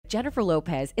Jennifer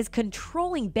Lopez is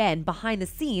controlling Ben behind the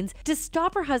scenes to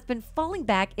stop her husband falling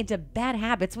back into bad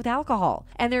habits with alcohol.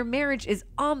 And their marriage is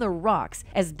on the rocks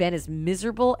as Ben is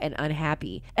miserable and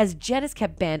unhappy, as Jen has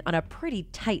kept Ben on a pretty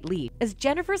tight leash, as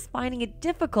Jennifer's finding it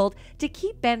difficult to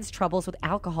keep Ben's troubles with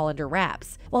alcohol under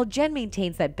wraps. While Jen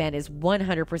maintains that Ben is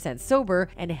 100% sober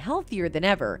and healthier than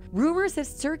ever, rumors have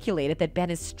circulated that Ben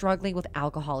is struggling with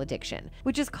alcohol addiction,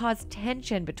 which has caused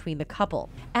tension between the couple.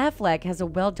 Affleck has a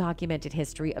well-documented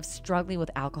history of struggling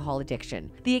with alcohol addiction.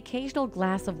 The occasional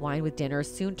glass of wine with dinner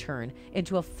soon turned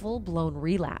into a full-blown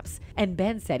relapse, and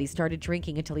Ben said he started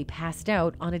drinking until he passed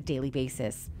out on a daily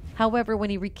basis. However,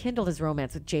 when he rekindled his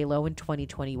romance with J.Lo in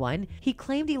 2021, he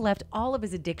claimed he left all of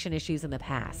his addiction issues in the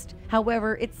past.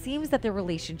 However, it seems that their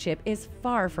relationship is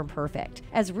far from perfect,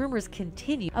 as rumors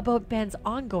continue about Ben's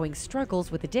ongoing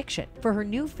struggles with addiction. For her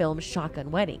new film,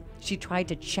 Shotgun Wedding, she tried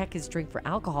to check his drink for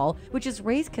alcohol, which has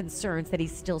raised concerns that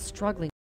he's still struggling